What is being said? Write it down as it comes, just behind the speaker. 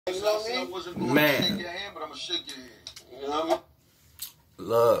You know what I mean? I wasn't going to shake your hand, but I'm going to shake your hand. You know what I mean?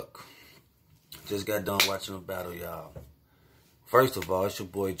 Look, just got done watching the battle, y'all. First of all, it's your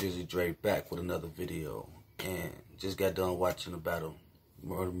boy Drizzy Dre back with another video. And just got done watching the battle,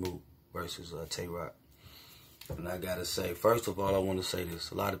 Murda Mook versus Tay Rock. And I gotta say, first of all, I want to say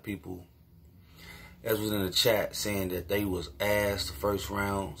this. A lot of people, as was in the chat, saying that they was ass the first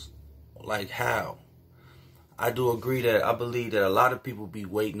rounds. Like, how? I do agree that I believe that a lot of people be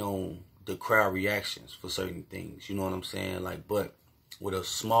waiting on the crowd reactions for certain things. You know what I'm saying? Like, but with a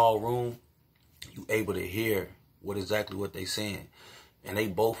small room, you able to hear exactly what they saying. And they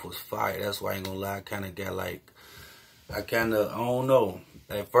both was fire. That's why I ain't gonna lie. I kind of got like, I don't know.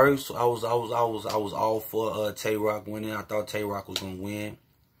 At first, I was all for Tay Rock winning. I thought Tay Rock was gonna win,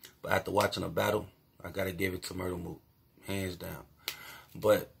 but after watching the battle, I gotta give it to Murda Mook, hands down.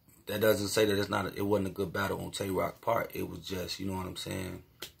 But that doesn't say that it wasn't a good battle on Tay Rock's part. It was just, you know what I'm saying,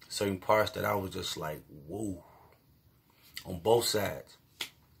 certain parts that I was just like, whoa, on both sides.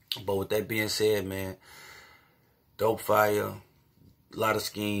 But with that being said, man, dope fire. A lot of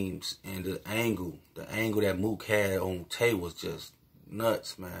schemes, and the angle that Mook had on Tay was just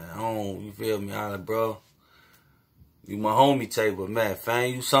nuts, man. You feel me? I like, bro, you my homie Tay, but man,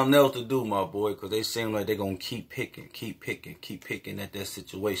 find you something else to do, my boy, because they seem like they're going to keep picking at that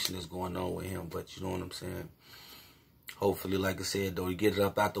situation that's going on with him. But you know what I'm saying? Hopefully, like I said, though, he get it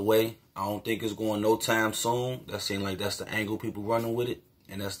up out the way. I don't think it's going no time soon. That seems like that's the angle people running with it.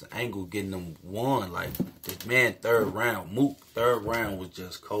 And that's the angle getting them won. Like, this man, third round. Mook, third round was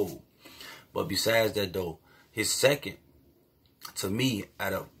just cold. But besides that, though, his second, to me,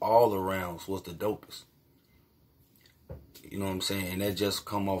 out of all the rounds, was the dopest. You know what I'm saying? And that just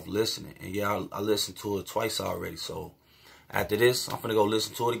come off listening. And yeah, I listened to it twice already. So, after this, I'm finna go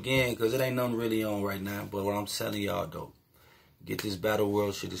listen to it again. Because it ain't nothing really on right now. But what I'm telling y'all, though, get this battle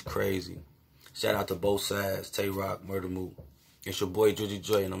world shit is crazy. Shout out to both sides. Tay Rock, Murda Mook. It's your boy Drizzy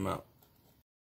Dre, and I'm out.